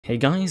Hey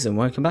guys, and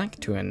welcome back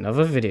to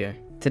another video.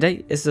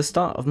 Today is the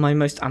start of my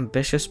most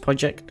ambitious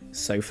project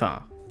so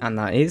far, and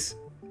that is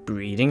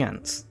breeding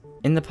ants.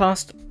 In the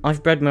past,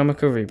 I've bred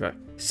Myrmecuribro,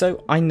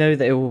 so I know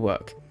that it will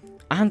work,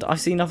 and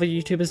I've seen other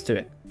YouTubers do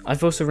it.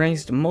 I've also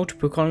raised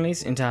multiple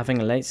colonies into having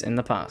elates in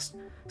the past,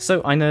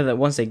 so I know that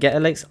once they get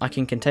elates, I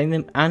can contain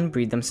them and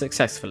breed them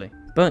successfully.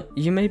 But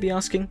you may be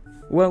asking,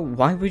 well,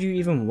 why would you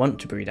even want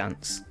to breed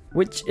ants?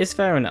 Which is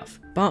fair enough,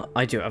 but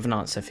I do have an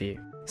answer for you.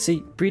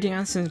 See, breeding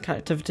ants in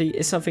captivity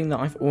is something that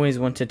I've always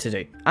wanted to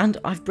do, and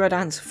I've bred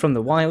ants from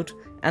the wild,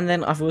 and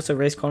then I've also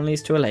raised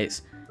colonies to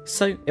elates,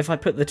 so if I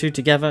put the two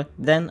together,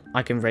 then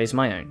I can raise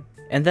my own.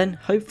 And then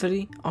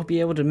hopefully I'll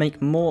be able to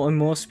make more and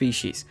more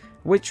species,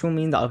 which will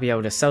mean that I'll be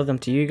able to sell them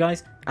to you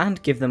guys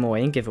and give them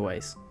away in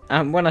giveaways.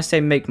 And when I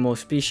say make more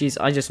species,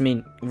 I just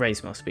mean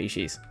raise more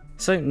species.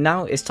 So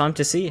now it's time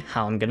to see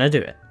how I'm gonna do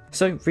it.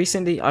 So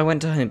recently I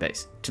went to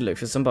Homebase to look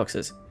for some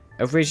boxes.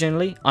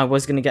 Originally, I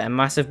was going to get a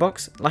massive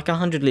box, like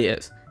 100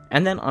 litres,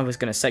 and then I was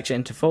going to section it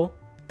into 4,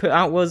 put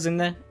outwards in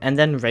there, and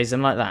then raise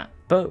them like that.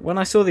 But when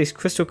I saw these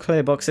crystal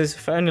clear boxes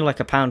for only like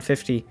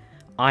 £1.50,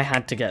 I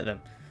had to get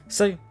them.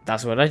 So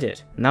that's what I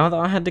did. Now that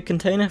I had the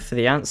container for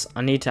the ants,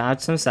 I need to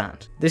add some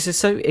sand. This is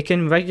so it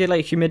can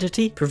regulate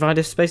humidity, provide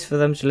a space for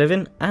them to live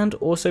in, and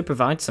also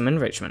provide some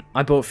enrichment.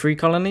 I bought 3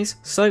 colonies,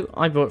 so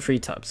I bought 3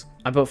 tubs.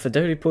 I bought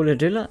pheidole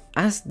paullidula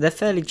as they're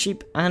fairly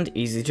cheap and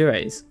easy to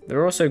raise.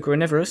 They're also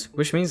granivorous,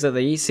 which means that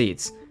they eat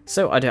seeds,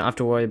 so I don't have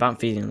to worry about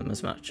feeding them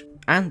as much.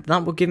 And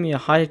that will give me a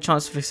higher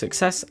chance for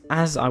success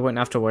as I won't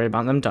have to worry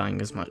about them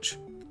dying as much.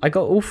 I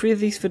got all 3 of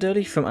these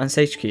pheidole from Ants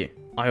HQ.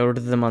 I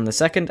ordered them on the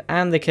 2nd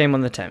and they came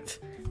on the 10th,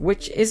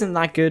 which isn't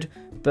that good,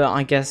 but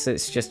I guess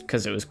it's just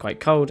because it was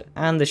quite cold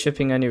and the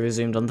shipping only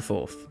resumed on the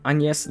 4th.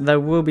 And yes, there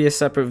will be a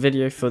separate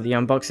video for the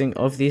unboxing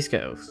of these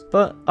girls.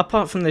 But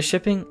apart from the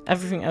shipping,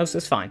 everything else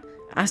was fine,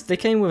 as they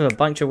came with a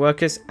bunch of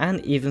workers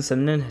and even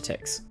some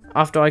lunatics.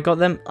 After I got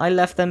them, I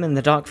left them in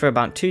the dark for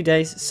about 2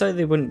 days so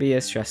they wouldn't be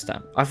as stressed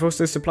out. I've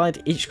also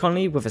supplied each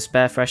colony with a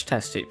spare fresh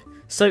test tube,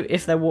 so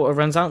if their water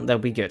runs out they'll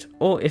be good,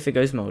 or if it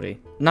goes mouldy.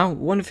 Now,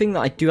 one thing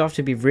that I do have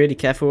to be really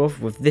careful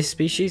of with this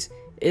species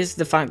is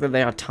the fact that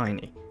they are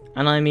tiny.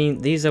 And I mean,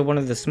 these are one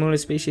of the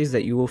smallest species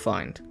that you will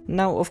find.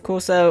 Now, of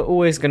course, there are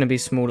always going to be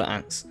smaller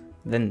ants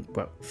than,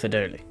 well,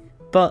 pheidole,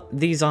 but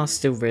these are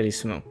still really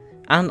small,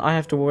 and I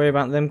have to worry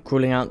about them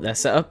crawling out their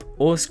setup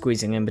or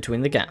squeezing in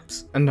between the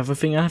gaps. Another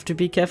thing I have to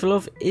be careful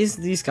of is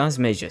these guys'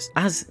 mages,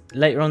 as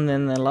later on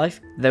in their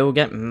life they will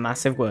get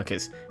massive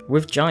workers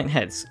with giant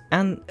heads,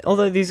 and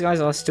although these guys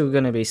are still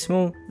going to be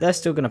small, they're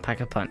still going to pack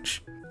a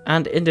punch.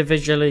 And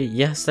individually,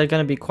 yes, they're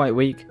going to be quite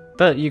weak,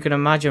 but you can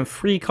imagine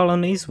 3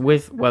 colonies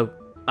with, well,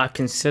 a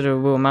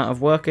considerable amount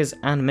of workers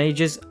and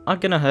mages are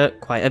going to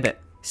hurt quite a bit.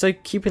 So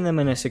keeping them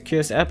in a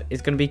secure setup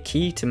is going to be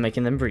key to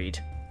making them breed.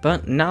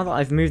 But now that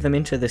I've moved them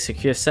into the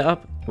secure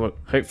setup, well,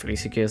 hopefully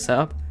secure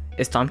setup,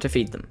 it's time to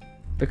feed them.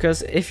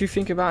 Because if you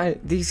think about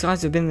it, these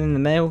guys have been in the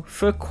mail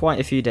for quite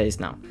a few days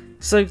now,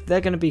 so they're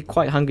going to be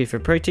quite hungry for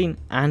protein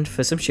and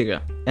for some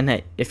sugar. And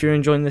hey, if you're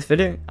enjoying this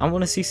video and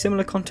want to see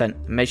similar content,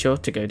 make sure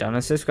to go down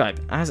and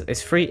subscribe, as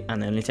it's free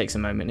and only takes a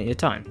moment of your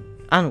time.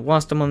 And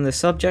whilst I'm on this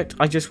subject,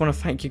 I just want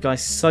to thank you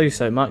guys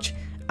so much,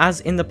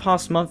 as in the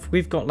past month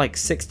we've got like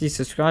 60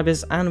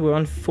 subscribers and we're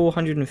on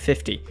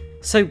 450.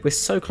 So we're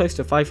so close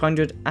to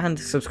 500 and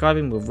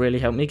subscribing will really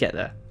help me get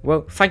there.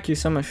 Well, thank you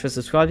so much for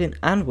subscribing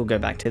and we'll go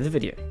back to the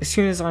video. As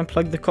soon as I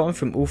unplugged the cotton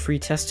from all 3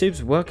 test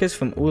tubes, workers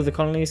from all the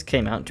colonies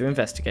came out to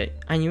investigate.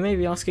 And you may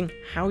be asking,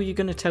 how are you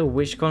going to tell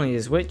which colony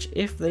is which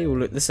if they all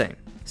look the same?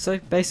 So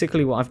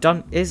basically what I've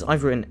done is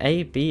I've written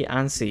A, B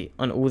and C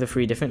on all the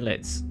 3 different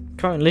lids.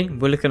 Currently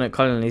we're looking at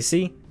colony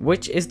C,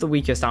 which is the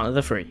weakest out of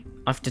the 3.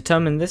 I've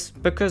determined this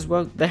because,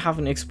 well, they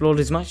haven't explored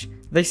as much,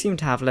 they seem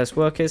to have less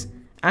workers,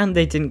 and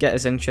they didn't get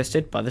as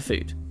interested by the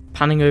food.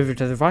 Panning over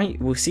to the right,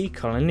 we'll see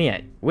colony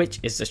A, which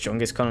is the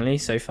strongest colony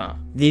so far.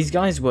 These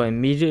guys were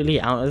immediately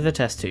out of the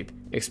test tube,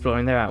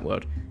 exploring their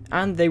outworld,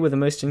 and they were the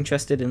most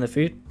interested in the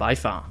food by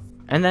far.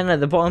 And then at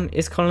the bottom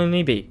is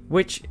colony B,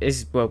 which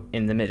is, well,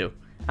 in the middle,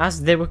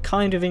 as they were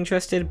kind of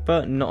interested,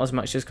 but not as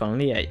much as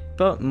colony A,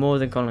 but more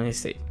than colony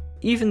C.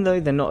 Even though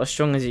they're not as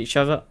strong as each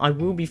other, I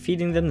will be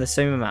feeding them the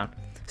same amount,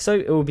 so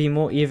it will be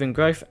more even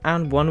growth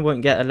and one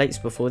won't get elates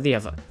before the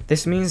other.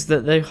 This means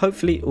that they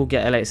hopefully all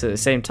get elates at the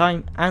same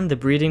time and the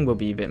breeding will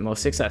be a bit more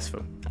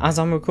successful. As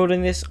I'm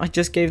recording this, I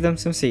just gave them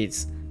some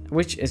seeds,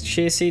 which is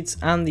chia seeds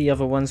and the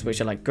other ones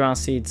which are like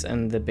grass seeds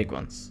and the big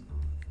ones.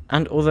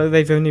 And although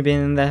they've only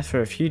been in there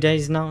for a few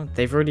days now,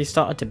 they've already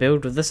started to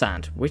build with the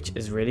sand, which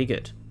is really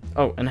good.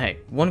 Oh, and hey,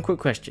 one quick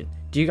question.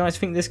 Do you guys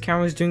think this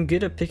camera is doing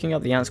good at picking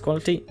up the ants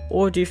quality,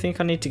 or do you think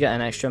I need to get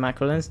an extra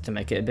macro lens to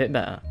make it a bit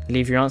better?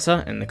 Leave your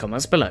answer in the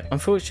comments below.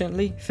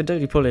 Unfortunately,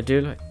 pheidole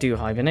paullidula do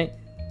hibernate,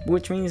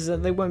 which means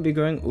that they won't be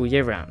growing all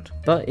year round.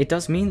 But it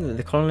does mean that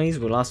the colonies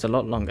will last a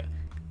lot longer,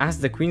 as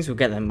the queens will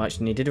get their much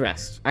needed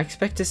rest. I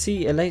expect to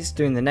see elates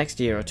during the next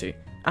year or 2,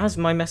 as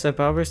my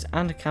Mesobarbarus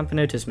and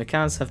Camponotus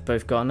macans have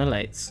both gotten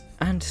elates.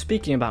 And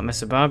speaking about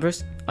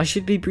Mesobarbarus, I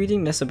should be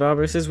breeding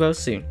Mesobarbarus as well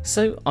soon,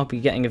 so I'll be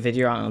getting a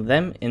video out on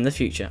them in the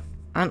future.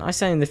 And I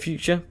say in the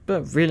future,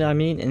 but really I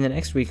mean in the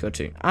next week or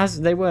two, as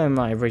they were in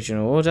my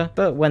original order,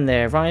 but when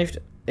they arrived,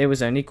 it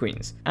was only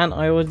queens, and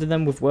I ordered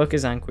them with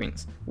workers and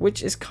queens,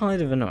 which is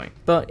kind of annoying.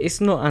 But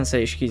it's not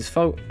Answer HQ's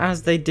fault,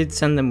 as they did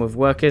send them with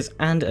workers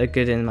and a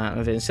good amount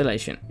of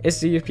insulation. It's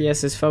the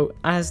UPS's fault,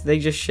 as they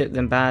just shipped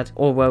them bad,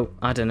 or well,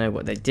 I don't know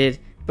what they did,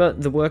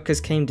 but the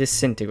workers came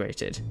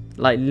disintegrated.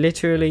 Like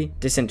literally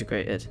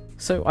disintegrated.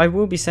 So I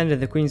will be sending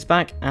the queens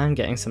back and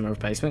getting some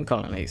replacement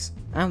colonies.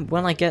 And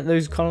when I get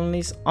those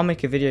colonies, I'll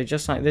make a video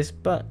just like this,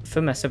 but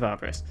for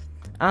Mesobarbarus.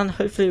 And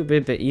hopefully it'll be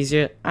a bit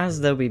easier as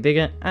they'll be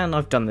bigger and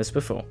I've done this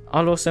before.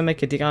 I'll also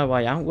make a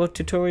DIY outward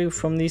tutorial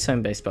from these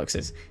home base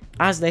boxes,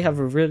 as they have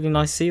a really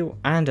nice seal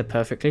and are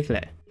perfectly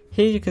clear.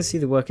 Here you can see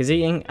the workers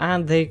eating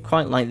and they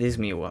quite like these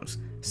mealworms.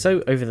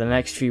 So over the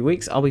next few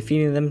weeks I'll be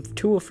feeding them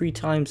 2 or 3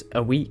 times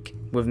a week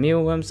with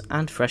mealworms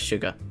and fresh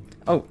sugar.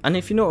 Oh, and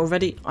if you're not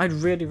already, I'd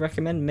really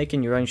recommend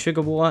making your own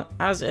sugar water,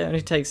 as it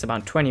only takes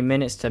about 20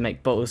 minutes to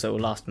make bottles that will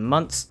last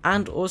months,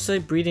 and also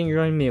breeding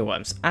your own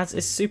mealworms, as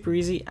it's super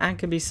easy and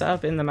can be set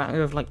up in the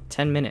matter of like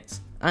 10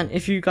 minutes. And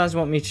if you guys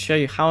want me to show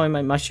you how I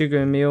make my sugar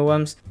and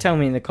mealworms, tell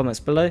me in the comments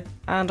below,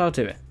 and I'll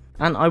do it.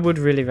 And I would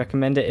really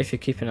recommend it if you're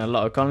keeping a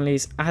lot of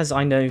colonies, as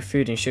I know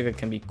food and sugar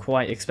can be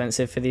quite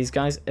expensive for these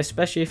guys,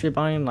 especially if you're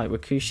buying like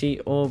wakushi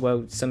or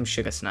well some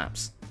sugar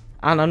snaps.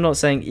 And I'm not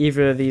saying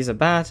either of these are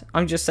bad,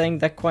 I'm just saying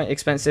they're quite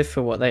expensive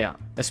for what they are,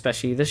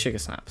 especially the sugar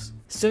snaps.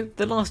 So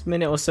the last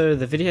minute or so of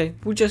the video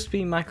will just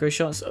be macro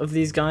shots of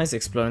these guys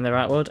exploring their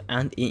outworld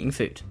and eating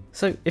food.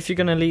 So if you're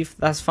gonna leave,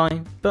 that's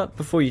fine, but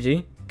before you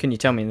do, can you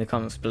tell me in the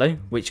comments below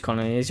which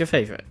colony is your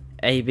favourite?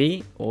 A,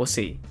 B or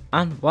C?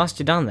 And whilst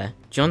you're down there,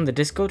 join the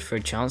Discord for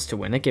a chance to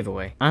win a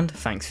giveaway. And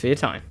thanks for your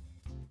time.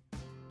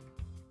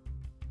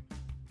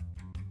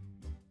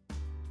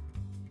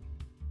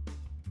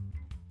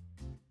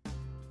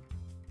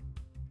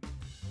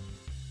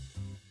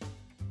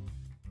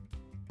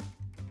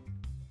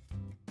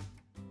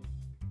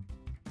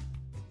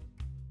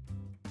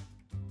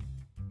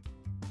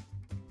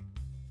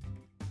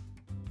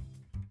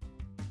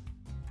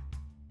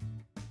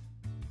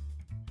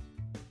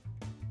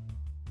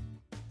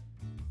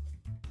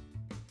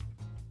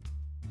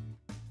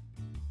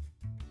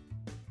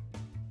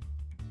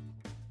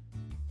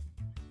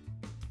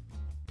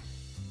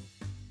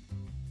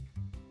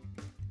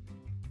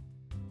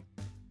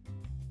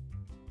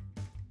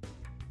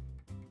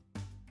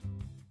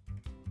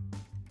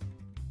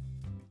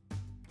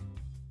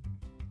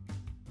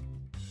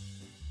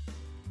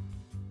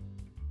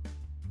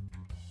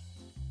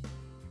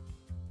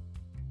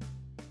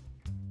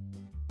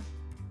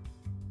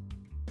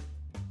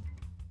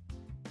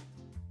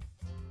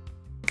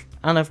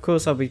 And of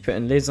course I'll be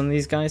putting lids on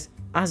these guys,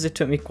 as it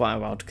took me quite a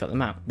while to cut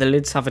them out. The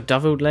lids have a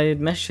double layered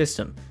mesh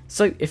system,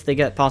 so if they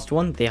get past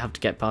one they have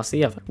to get past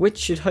the other, which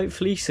should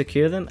hopefully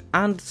secure them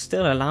and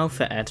still allow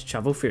for air to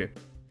travel through.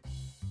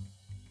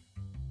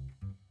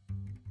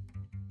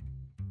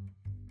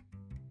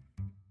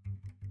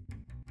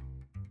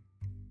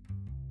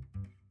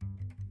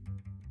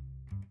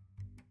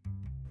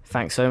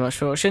 Thanks so much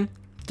for watching,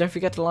 don't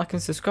forget to like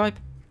and subscribe,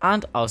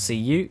 and I'll see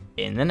you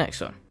in the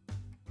next one.